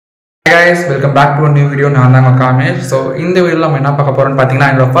guys, welcome back to a new video. நான் தான் Kamesh. So இந்த வீடியோல நம்ம என்ன பார்க்க போறோம்னு பாத்தீங்கன்னா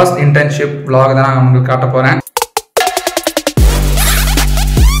என்னோட first internship vlog தான் நான் உங்களுக்கு காட்ட போறேன்.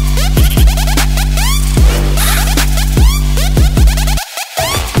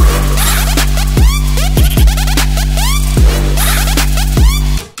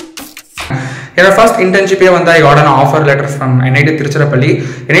 என்னோட ஃபர்ஸ்ட் இன்டர்ன்ஷிப்பே வந்து I got an offer letter from NIT Trichy.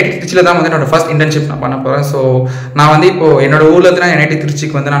 NIT Trichyல தான் வந்து என்னோட ஃபர்ஸ்ட் இன்டர்ன்ஷிப் நான் பண்ண போகிறேன். ஸோ நான் வந்து இப்போ என்னோட ஊரில் இருந்து நான் NIT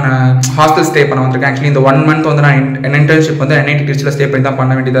Trichyக்கு வந்து நான் ஹாஸ்டல் ஸ்டே பண்ண வந்திருக்கேன். ஆக்சுவலி இந்த 1 month வந்து நான் இன்டர்ன்ஷிப் வந்து NIT Trichyல ஸ்டே பண்ணி தான்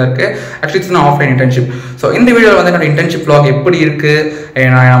பண்ண வேண்டியதாக இருக்குது. Actually it's offline internship. So இந்த வீடியோவில் வந்து என்னோட இன்டர்ன்ஷிப் vlog எப்படி இருக்குது,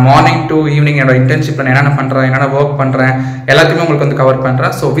 நான் மார்னிங் டு ஈவினிங் என்னோட இன்டர்ன்ஷிப்பில் நான் என்னென்ன பண்ணுறேன், என்னென்ன ஒர்க் பண்ணுறேன், எல்லாத்தையுமே உங்களுக்கு வந்து கவர்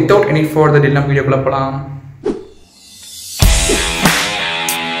பண்ணுறேன். So without any further delay நம்ம வீடியோக்குள்ளே போகலாம்.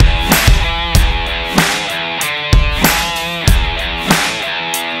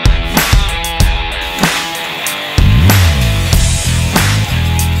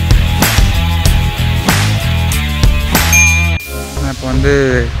 இப்போ வந்து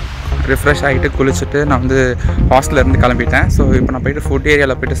ரிஃப்ரெஷ் ஆகிட்டு குளிச்சுட்டு நான் வந்து ஹாஸ்டலேருந்து கிளம்பிட்டேன். ஸோ இப்போ நான் போய்ட்டு ஃபுட்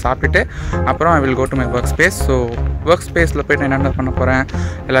ஏரியாவில் போய்ட்டு சாப்பிட்டுட்டு அப்புறம் I will go to my work space. So work ஸ்பேஸில் போய்ட்டு நான் என்னென்ன பண்ண போகிறேன்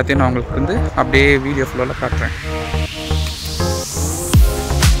எல்லாத்தையும் நான் உங்களுக்கு வந்து அப்படியே வீடியோ ஃபுல்லாக காட்டுறேன்.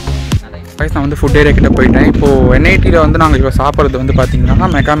 நான் வந்து ஃபுட் ஏரியா கிட்ட போயிட்டேன். இப்போது NITயில் வந்து நாங்கள் இப்போ சாப்பிட்றது வந்து பார்த்திங்கன்னா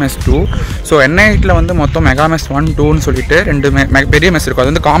மெகா மெஸ் 2. ஸோ NITயில் வந்து மொத்தம் மெகா மெஸ் 1, 2ன்னு சொல்லிட்டு 2 பெரிய மெஸ் இருக்கும்.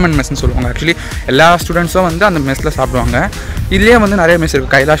 அது வந்து காமன் மெஸ்ன்னு சொல்லுவாங்க. ஆக்சுவலி எல்லா ஸ்டூடெண்ட்ஸும் வந்து அந்த மெஸ்ஸில் சாப்பிடுவாங்க. இதுலேயே வந்து நிறைய மெஸ்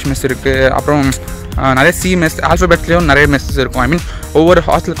இருக்குது. கைலாஷ் மெஸ் இருக்குது, அப்புறம் நிறைய சி மெஸ், ஆல்ஃபபெட்லேயும் நிறைய மெஸ்ஸஸ் இருக்கும். ஐ மீன் ஒவ்வொரு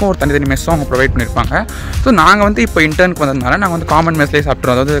ஹாஸ்டலுக்கும் ஒரு தனி மெஸ்ஸும் அவங்க ப்ரொவைட் பண்ணியிருப்பாங்க. ஸோ நாங்கள் வந்து இப்போ இன்டர்னுக்கு வந்ததுனால நாங்கள் வந்து காமன் மெஸ்லேயே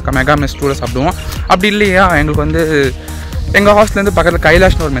சாப்பிட்றோம். அதாவது மெகா மெஸ் 2ல் சாப்பிடுவோம். அப்படி இல்லையா எங்களுக்கு வந்து எங்கள் ஹாஸ்டலேருந்து பக்கத்தில்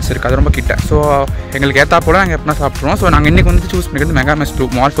கைலாஷ்னு ஒரு மெஸ் இருக்குது. அது ரொம்ப கிட்ட. ஸோ எங்களுக்கு ஏற்றா போல் நாங்கள் எப்படினா சாப்பிட்ருவோம். ஸோ நாங்கள் இன்றைக்கி வந்து சூஸ் பண்ணிக்கிறது mega mess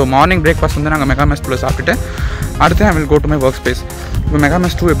 2. So morning breakfast வந்து நாங்கள் மெகா மெஸ் 2ல் சாப்பிட்டுட்டு அடுத்து I will go to my work space. இப்போ மெகா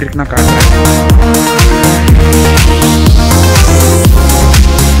மெஸ் 2 எப்படி இருக்குன்னா காட்டுறேன்.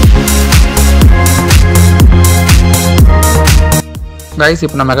 கைஸ்,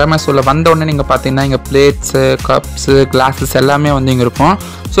 இப்போ நான் மெகா மெஸ் உள்ள வந்த உடனே நீங்கள் பார்த்தீங்கன்னா இங்கே பிளேட்ஸு, கப்ஸு, கிளாஸஸ் எல்லாமே வந்து இங்கே இருக்கும்.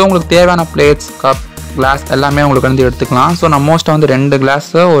 ஸோ உங்களுக்கு தேவையான பிளேட்ஸ், கப், கிளாஸ் எல்லாமே உங்களுக்கு வந்து எடுத்துக்கலாம். ஸோ நான் மோஸ்ட்டாக வந்து 2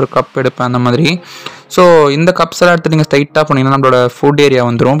 கிளாஸு ஒரு கப் எடுப்பேன் அந்த மாதிரி. ஸோ இந்த கப்ஸ் எல்லாம் எடுத்து நீங்கள் ஸ்ட்ரைட்டாக போனீங்கன்னா நம்மளோட ஃபுட் ஏரியா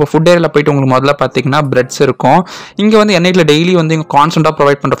வந்துடும். இப்போ ஃபுட் ஏரியாவில் போய்ட்டு உங்களுக்கு முதல்ல பார்த்தீங்கன்னா பிரெட்ஸ் இருக்கும். இங்கே வந்து NITயில் டெய்லி வந்து இங்கே கான்ஸ்டண்ட்டாக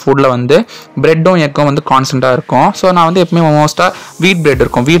ப்ரொவைட் பண்ணுற ஃபுட்டில் வந்து பிரெட்டும் எக்கும் வந்து கான்ஸ்டண்ட்டாக இருக்கும். ஸோ நான் வந்து எப்பவுமே மோஸ்ட்டாக வீட் பிரெட்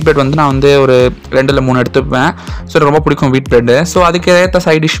இருக்கும். வீட் பிரெட் வந்து நான் வந்து ஒரு 2 இல்லை 3 எடுத்துப்பேன். ஸோ எனக்கு ரொம்ப பிடிக்கும் வீட் பிரெட்டு. ஸோ அதுக்கு ஏற்ற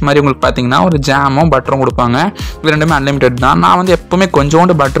சைட் டிஷ் மாதிரி உங்களுக்கு பார்த்தீங்கன்னா ஒரு ஜாமும் பட்டரும் கொடுப்பாங்க. இது ரெண்டுமே அன்லிமிட்டட் தான். நான் வந்து எப்பவுமே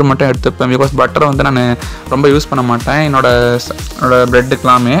கொஞ்சோண்டு பட்டர் மட்டும் எடுத்துப்பேன். பிகாஸ் பட்டரை வந்து நான் ரொம்ப யூஸ் பண்ண மாட்டேன் என்னோட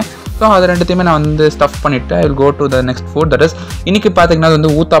பிரெட்டுக்கெல்லாமே. ஸோ அது ரெண்டுத்தையுமே நான் வந்து ஸ்டஃப் பண்ணிவிட்டு I will go to the next food. That is இன்றைக்கி பார்த்தீங்கன்னா அது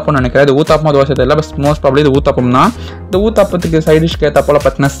வந்து ஊத்தாப்பம்னு நினைக்கிறேன். இது ஊத்தாப்பம் தோசை இல்லை, பட் மோஸ்ட் ப்ராப்ளி இது ஊத்தாப்பம் தான். இந்த ஊத்தாப்பத்துக்கு சைட் டிஷ்க்கு ஏற்ற போல்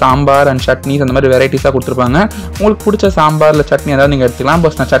பார்த்தீங்கன்னா சாம்பார் அண்ட் சட்னிஸ் அந்த மாதிரி வெரைட்டிஸாக கொடுத்துருப்பாங்க. உங்களுக்கு பிடிச்ச சாம்பார் இல்லை சட்னி ஏதாவது நீங்கள் எடுத்துக்கலாம்.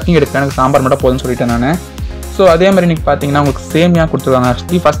 பஸ் நான் சட்னி எடுக்கிறேன், எனக்கு சாம்பார் மட்டும் போதும்னு சொல்லிட்டேன் நான். ஸோ அதே மாதிரி இன்றைக்கி பார்த்தீங்கன்னா உங்களுக்கு சேமியா கொடுத்துருவாங்க.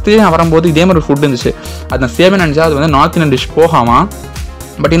 ஆக்சுவலி ஃபஸ்ட்டு நான் வரும்போது இதே மாதிரி ஒரு ஃபுட் இருந்துச்சு. அது நான் சேமியா நினச்சா அது வந்து நார்த் இந்தியன் டிஷ் போகாமல்,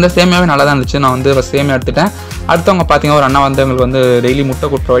 பட் இந்த சேமியாவே நல்லா தான் இருந்துச்சு. நான் வந்து சேமியா எடுத்துட்டேன். அடுத்தவங்க பார்த்தீங்கன்னா ஒரு அண்ணா வந்து எங்களுக்கு வந்து டெய்லி முட்டை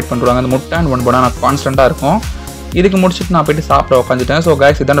ப்ரொவைட் பண்ணுறாங்க. அந்த முட்டை அண்ட் 1 பனானா கான்ஸ்டண்ட்டாக இருக்கும். இதுக்கு முடிச்சுட்டு நான் போய்ட்டு சாப்பிட உட்காந்துட்டேன். ஸோ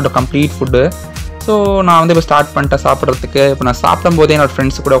கைஸ், இதான் என்னோட கம்ப்ளீட் ஃபுட்டு. ஸோ நான் வந்து இப்போ ஸ்டார்ட் பண்ணிட்டேன் சாப்பிட்றதுக்கு. இப்போ நான் சாப்பிடும் போதே என்னோட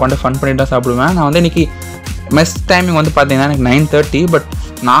ஃப்ரெண்ட்ஸ் கூட உட்காந்து ஃபன் பண்ணிட்டு தான் சாப்பிடுவேன். நான் வந்து இன்றைக்கி மெஸ் டைமிங் வந்து பார்த்தீங்கன்னா எனக்கு 9:30, பட்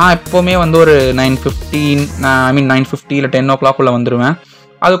நான் எப்போவுமே வந்து ஒரு 9:50 இல்லை 10 o'clock வந்துடுவேன்.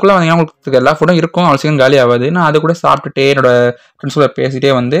 அதுக்குள்ளே வந்தீங்கன்னா உங்களுக்கு எல்லா ஃபுட்டும் இருக்கும், அவ்வளோ சீக்கிரம் காலி ஆகாது. நான் அது கூட சாப்பிட்டுட்டே என்னோட ஃப்ரெண்ட்ஸ் கூட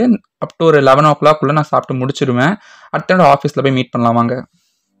பேசிகிட்டே வந்து அப் டு ஒரு 11 o'clock நான் சாப்பிட்டு முடிச்சிடுவேன். அடுத்த என்னோட ஆஃபீஸில் போய் மீட் பண்ணலாம் வாங்க.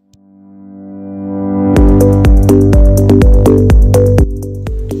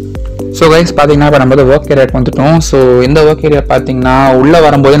 ஸோ கைஸ் பார்த்தீங்கன்னா இப்போ நம்ம ஒர்க் ஏரியாவுக்கு வந்துட்டோம். ஸோ இந்த ஒர்க் ஏரியா பார்த்தீங்கன்னா உள்ளே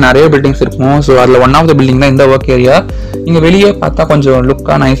வரும்போது நிறைய பில்டிங்ஸ் இருக்கும். ஸோ அதில் ஒன் ஆஃப் த பில்டிங் தான் இந்த ஒர்க் ஏரியா. இங்கே வெளியே பார்த்தா கொஞ்சம்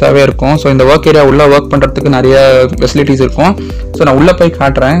லுக்காக நைஸாகவே இருக்கும். ஸோ இந்த ஒர்க் ஏரியா உள்ளே ஒர்க் பண்ணுறதுக்கு நிறைய ஃபெசிலிட்டிஸ் இருக்கும். ஸோ நான் உள்ளே போய்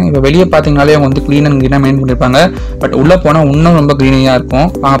காட்டுறேன். இப்போ வெளியே பார்த்தீங்கனாலே அவங்க வந்து க்ளீன் அண்ட் க்ளீனாக மெயின்டைன் பண்ணியிருப்பாங்க. பட் உள்ளே போனால் இன்னும் ரொம்ப க்ளீனிங்காக இருக்கும்.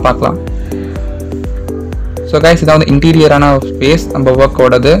 வாங்க பார்க்கலாம். ஸோ கைஸ், இதான் வந்து இன்டீரியரான ஸ்பேஸ் நம்ம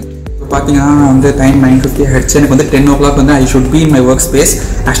ஒர்க்கோடது. பார்த்தீங்கன்னா வந்து டைம் 9:50 ஆகிடுச்சு. எனக்கு வந்து 10 o'clock வந்து I should be in my work space.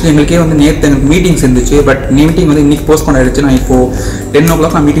 Actually எங்களுக்கே வந்து நேற்று எனக்கு மீட்டிங்ஸ் இருந்துச்சு, பட் மீட்டிங் வந்து இன்றைக்கி போஸ்ட்போன் ஆகிடுச்சு. நான் இப்போது 10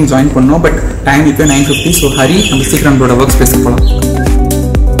 o'clock நான் மீட்டிங் ஜாயின் பண்ணோம். பட் டைம் இப்போ 9:50. ஸோ ஹரி, நம்ம சீக்கிரம் நம்மளோட ஒர்க் ஸ்பேஸுக்கு போகலாம்.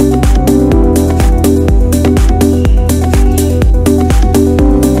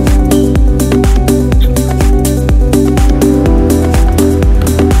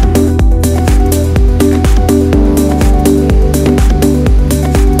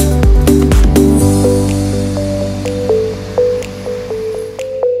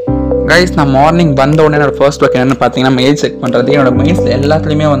 கைஸ், நான் மார்னிங் வந்த உடனே என்னோட ஃபர்ஸ்ட் ஒர்க் என்னென்னு பார்த்தீங்கன்னா மெயில் செக் பண்ணுறது. என்னோட மெயில்ஸ்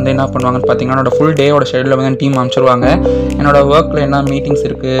எல்லாத்துலேயுமே வந்து என்ன பண்ணுவாங்கன்னு பார்த்தீங்கன்னா என்னோட ஃபுல் டேயோட ஷெடியூலில் வந்து டீம் அனுப்பிச்சிருவாங்க. என்னோட ஒர்க்கில் என்ன மீட்டிங்ஸ்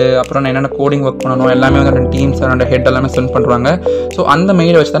இருக்குது, அப்புறம் நான் என்னென்ன கோடிங் ஒர்க் பண்ணணும் எல்லாமே வந்து என்னோட டீம்ஸ் என்னோட ஹெட் எல்லாமே சென்ட் பண்ணுறாங்க. ஸோ அந்த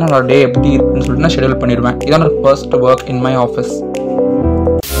மெயிலை வச்சு தான் என்னோட டே எப்படி இருக்குன்னு சொல்லிட்டு நான் ஷெடியூல் பண்ணிடுவேன். இதான் என்னோட first work in my office.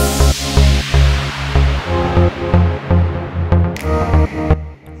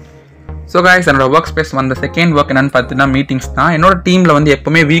 So guys, என்னோட ஒர்க் ஸ்பேஸ் வந்த செகண்ட் ஒர்க் என்னென்னு பார்த்தீங்கன்னா மீட்டிங்ஸ் தான். என்னோட டீமில் வந்து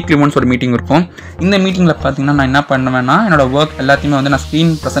எப்போவுமே வீக்லி ஒன்ஸ் ஒரு மீட்டிங் இருக்கும். இந்த மீட்டிங்கில் பார்த்தீங்கன்னா நான் என்ன பண்ணுவேன்னா என்னோட ஒர்க் எல்லாத்தையுமே வந்து நான்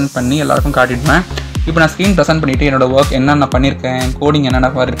ஸ்க்ரீன் ப்ரெசென்ட் பண்ணி எல்லாருக்கும் காட்டிடுவேன். இப்போ நான் ஸ்க்ரீன் ப்ரெசென்ட் பண்ணிவிட்டு என்னோட ஒர்க் என்னென்ன பண்ணியிருக்கேன், கோடிங்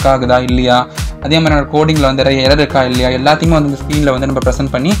என்னென்ன ஒர்க் ஆகுதா இல்லையா, அதே மாதிரி என்னோட கோடிங்கில் வந்து எரர் இருக்கா இல்லையா, எல்லாத்தையுமே வந்து இந்த ஸ்க்ரீனில் வந்து நம்ம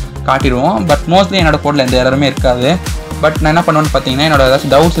ப்ரெசென்ட் பண்ணி காட்டிடுவோம். பட் மோஸ்ட்லி என்னோட கோடில் எந்த எரருமே இருக்காது. பட் நான் என்ன பண்ணுவேன்னு பார்த்தீங்கன்னா என்னோட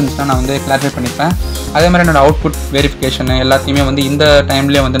ஏதாச்சும் டவுட்ஸ் இருந்துச்சுன்னா நான் வந்து கிளாரிஃபை பண்ணிப்பேன். அதே மாதிரி என்னோட அவுட்புட் வெரிஃபிகேஷன் எல்லாத்தையுமே வந்து இந்த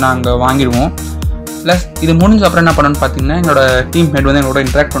டைம்லேயே வந்து நாங்கள் வாங்கிடுவோம். ப்ளஸ் இது முடிஞ்ச அப்புறம் என்ன பண்ணணும்னு பார்த்தீங்கன்னா என்னோட டீம் ஹெட் வந்து என்னோட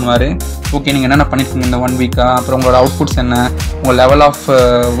இன்ட்ராக்ட் பண்ணுவார். ஓகே, நீங்கள் என்னென்ன பண்ணியிருக்கீங்க இந்த 1 வீக்காக, அப்புறம் உங்களோட அவுட்புட்ஸ் என்ன, உங்கள் லெவல் ஆஃப்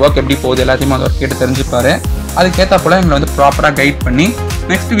ஒர்க் எப்படி போகுது எல்லாத்தையுமே வந்து கேட்டு தெரிஞ்சுப்பார். அதுக்கேற்ற போல் எங்களை வந்து ப்ராப்பராக கைட் பண்ணி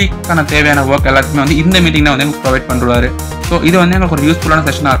நெக்ஸ்ட் வீக்கான தேவையான ஒர்க் எல்லாத்தையுமே வந்து இந்த மீட்டிங்கில் வந்து எங்களுக்கு ப்ரொவைட் பண்ணுவார். ஸோ இது வந்து எங்களுக்கு ஒரு யூஸ்ஃபுல்லான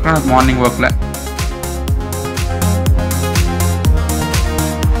செஷனாக இருக்கும் எனக்கு மார்னிங் ஒர்க்கில்.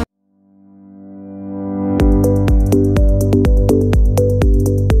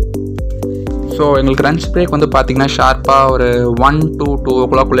 ஸோ எங்களுக்கு லஞ்ச் பிரேக் வந்து பார்த்திங்கன்னா ஷார்ப்பாக ஒரு 1 to 2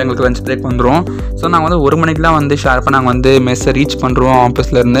 o'clock எங்களுக்கு லஞ்ச் பிரேக் வந்துடும். ஸோ நாங்கள் வந்து 1 மணிக்கெலாம் வந்து ஷார்ப்பாக நாங்கள் வந்து மெஸ்ஸை ரீச் பண்ணுறோம்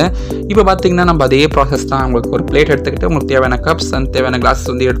ஆஃபீஸ்லேருந்து. இப்போ பார்த்திங்கன்னா நம்ம அதே ப்ராசஸ் தான். உங்களுக்கு ஒரு பிளேட் எடுத்துக்கிட்டு உங்களுக்கு தேவையான கப்ஸ் அண்ட் தேவையான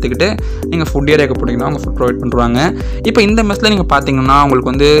கிளாஸஸ் வந்து எடுத்துக்கிட்டு நீங்கள் ஃபுட் ஏரியாவுக்கு போட்டிங்கன்னா அவங்க ஃபுட் ப்ரொவைட் பண்ணுறாங்க. இப்போ இந்த மெஸ்ஸில் நீங்கள் பார்த்தீங்கன்னா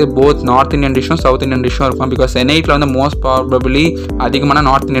உங்களுக்கு வந்து both north Indian டிஷ்ஷும் south Indian டிஷ்ஷும் இருக்கும். பிகாஸ் NITல வந்து மோஸ்ட் ப்ராபபிளி அதிகமான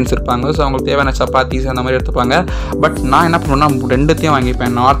நார்த் இந்தியன்ஸ் இருப்பாங்க. ஸோ அவங்களுக்கு தேவையான சப்பாத்திஸ் அந்த மாதிரி எடுத்துப்பாங்க. பட் நான் என்ன பண்ணுவேன்னா ரெண்டுத்தையும்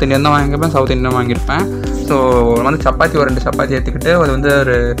வாங்கிப்பேன். நார்த் இந்தியன் தான் வாங்கிப்பேன், சவுத் இந்தியன் வாங்கியிருப்பேன். ஸோ வந்து சப்பாத்தி ஒரு 2 சப்பாத்தி எடுத்துக்கிட்டு அது வந்து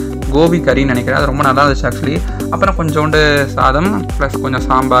ஒரு கோபி கறின்னு நினைக்கிறேன். அது ரொம்ப நல்லா இருந்துச்சு ஆக்சுவலி. அப்புறம் கொஞ்சோண்டு சாதம் ப்ளஸ் கொஞ்சம்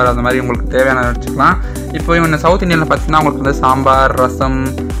சாம்பார் அந்த மாதிரி உங்களுக்கு தேவையான வச்சுக்கலாம். இப்போ இவங்க சவுத் இந்தியனில் பார்த்தீங்கன்னா உங்களுக்கு வந்து சாம்பார், ரசம்,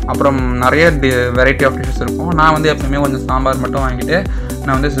 அப்புறம் நிறைய வெரைட்டி ஆஃப் டிஷ்ஷஸ் இருக்கும். நான் வந்து எப்பவுமே கொஞ்சம் சாம்பார் மட்டும் வாங்கிட்டு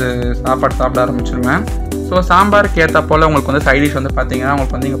நான் வந்து சாப்பாடு சாப்பிட ஆரம்பிச்சிருவேன். ஸோ சாம்பாருக்கு ஏற்ற போல் உங்களுக்கு வந்து சைட் டிஷ் வந்து பார்த்தீங்கன்னா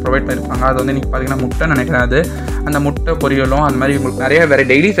உங்களுக்கு வந்து இங்கே ப்ரொவைட் பண்ணியிருப்பாங்க. அது வந்து நீங்கள் பார்த்தீங்கன்னா முட்டை நினைக்கிறேன். அது அந்த முட்டை பொரியலும் அந்த மாதிரி உங்களுக்கு நிறைய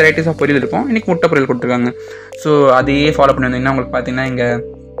டெய்லி வெரைட்டிஸ் ஆஃப் பொரியல் இருக்கும். இன்றைக்கி முட்டை பொரியல் கொடுத்துருக்காங்க. ஸோ அதையே ஃபாலோ பண்ணி வந்தீங்கன்னா உங்களுக்கு பார்த்தீங்கன்னா இங்கே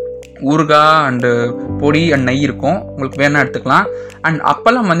ஊறுகாய் அண்டு பொடி அண்ட் நெய் இருக்கும். உங்களுக்கு வேணால் எடுத்துக்கலாம். அண்ட்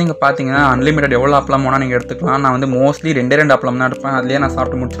அப்பளம் வந்து இங்கே பார்த்தீங்கன்னா அன்லிமிட்டட் எவ்வளோ அப்பளம் வேணால் நீங்கள் எடுத்துக்கலாம். நான் வந்து மோஸ்ட்லி 2 அப்பளம் தான் எடுப்பேன். அதுலேயே நான்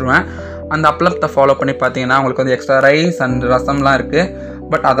சாப்பிட்டு முடிச்சிடுவேன். அந்த அப்பளத்தை ஃபாலோ பண்ணி பார்த்தீங்கன்னா உங்களுக்கு வந்து எக்ஸ்ட்ரா ரைஸ் அண்ட் ரசம்லாம் இருக்குது.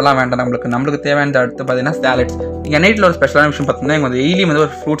 பட் அதெல்லாம் வேண்டாம். நம்மளுக்கு தேவையானது அடுத்து பார்த்தீங்கன்னா சாலட்ஸ். NITல ஒரு ஸ்பெஷலான விஷயம் பார்த்தீங்கன்னா இவங்க டெய்லி வந்து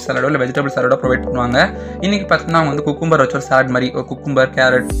ஒரு ஃப்ரூட் சாலடோ இல்லை வெஜிடபிள் சாலடோ ப்ரொவைட் பண்ணுவாங்க. இன்றைக்கி பார்த்தீங்கன்னா அவங்க வந்து குக்கும்பர் வச்சு ஒரு சாலட் மாதிரி, குக்கும்பர்,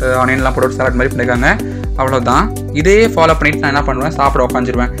 கேரட், ஆனியன்லாம் போட்டு ஒரு சாலட் மாதிரி பண்ணியிருக்காங்க. அவ்வளோதான். இதே ஃபாலோ பண்ணிவிட்டு நான் என்ன பண்ணுவேன், சாப்பிட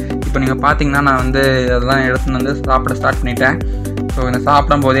உட்காந்துருவேன். இப்போ நீங்கள் பார்த்தீங்கன்னா நான் வந்து அதெல்லாம் எடுத்துன்னு வந்து சாப்பிட ஸ்டார்ட் பண்ணிட்டேன். ஸோ இந்த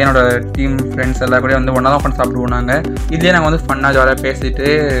சாப்பிடும் போதே என்னோட டீம் ஃப்ரெண்ட்ஸ் எல்லாம் கூட வந்து ஒன்றா தான் உட்காந்து சாப்பிடுவோம். நாங்கள் இதுலேயே நாங்கள் வந்து ஃபன்னாக ஜாலியாக பேசிட்டு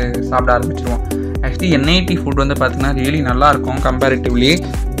சாப்பிட ஆரம்பிச்சிருவோம். ஆக்சுவலி NIT ஃபுட் வந்து பார்த்திங்கன்னா ரியலி நல்லாயிருக்கும் கம்பேரிட்டிவ்லி.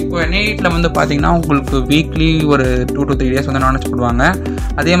 இப்போ NITல வந்து பார்த்திங்கன்னா உங்களுக்கு வீக்லி ஒரு 2 to 3 days வந்து நான்வெஜ் போடுவாங்க.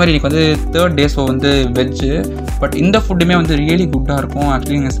 அதே மாதிரி இன்றைக்கி வந்து 3rd day ஸோ வந்து வெஜ்ஜு. பட் இந்த ஃபுட்டுமே வந்து ரியலி குட்டாக இருக்கும்.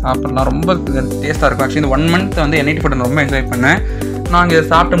 ஆக்சுவலி நீங்கள் சாப்பிட்லாம், ரொம்ப டேஸ்ட்டாக இருக்கும். ஆக்சுவலி இந்த 1 month வந்து NIT ஃபுட்டை ரொம்ப என்ஜாய் பண்ணேன். நாங்கள் இதை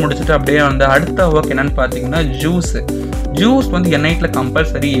சாப்பிட்டு முடிச்சுட்டு அப்படியே வந்து அடுத்த ஒர்க் என்னென்னு பார்த்தீங்கன்னா ஜூஸ் வந்து NITல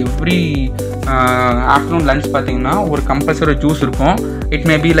கம்பல்சரி எவ்ரி ஆஃப்டர்நூன் லஞ்ச் பார்த்தீங்கன்னா ஒரு கம்பல்சரி ஜூஸ் இருக்கும். It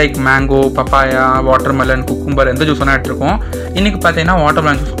may be like mango, papaya, watermelon, cucumber, எந்த ஜூஸ் வேணால் எடுத்துருக்கோம். இன்றைக்கி பார்த்தீங்கன்னா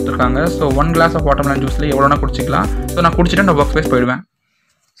வாட்டர்மெலன் ஜூஸ் கொடுத்துருக்காங்க. ஸோ 1 glass ஆஃப் வாட்டர்மெலன் ஜூஸில் எவ்வளோனா குடிச்சிக்கலாம். ஸோ நான் குடிச்சிட்டு நான் ஒர்க் ஸ்பேஸ் போயிடுவேன்.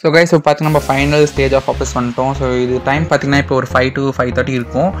 ஸோ கைஸ், இப்போ பார்த்தீங்கன்னா நம்ம ஃபைனல் ஸ்டேஜ் ஆஃப் ஆஃபீஸ் வந்துட்டோம். ஸோ இது டைம் பார்த்தீங்கன்னா இப்போ ஒரு 5 to 5:30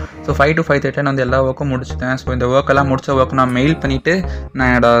 இருக்கும். ஸோ 5 to 5:30 நான் வந்து எல்லா ஒர்க்கும் முடிச்சிட்டேன். ஸோ இந்த ஒர்க்கெல்லாம் முடிச்ச ஒர்க் நான் மெயில் பண்ணிவிட்டு நான்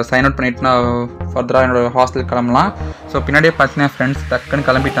என்னோட சைன் அவுட் பண்ணிவிட்டு நான் ஃபர்தராக என்னோடய ஹாஸ்டல் கிளம்பலாம். ஸோ பின்னாடியே பார்த்தீங்கன்னா ஃப்ரெண்ட்ஸ் டக்குன்னு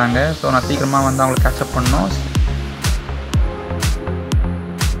கிளம்பிட்டாங்க. ஸோ நான் சீக்கிரமாக வந்து அவங்களை கேட்சப் பண்ணணும்.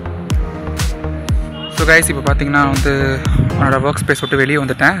 ஸோ கைஸ், இப்போ பார்த்தீங்கன்னா வந்து என்னோடய ஒர்க் ஸ்பேஸ் விட்டு வெளியே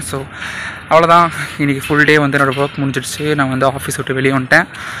வந்துட்டேன். ஸோ அவ்வளோதான். இன்றைக்கி ஃபுல் டே வந்து என்னோடய ஒர்க் முடிஞ்சிடுச்சு. நான் வந்து ஆஃபீஸ் விட்டு வெளியே வந்துட்டேன்.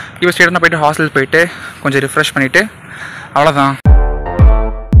 இப்போ ஸ்டேட்டாக போய்ட்டு ஹாஸ்டல் போயிட்டு கொஞ்சம் ரிஃப்ரெஷ் பண்ணிவிட்டு அவ்வளோதான்.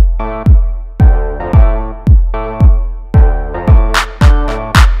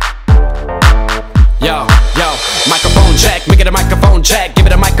 Microphone check, make it a microphone check. Give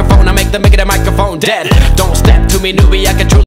it a microphone, I make it a microphone dead. Don't step to me, newbie, I can truly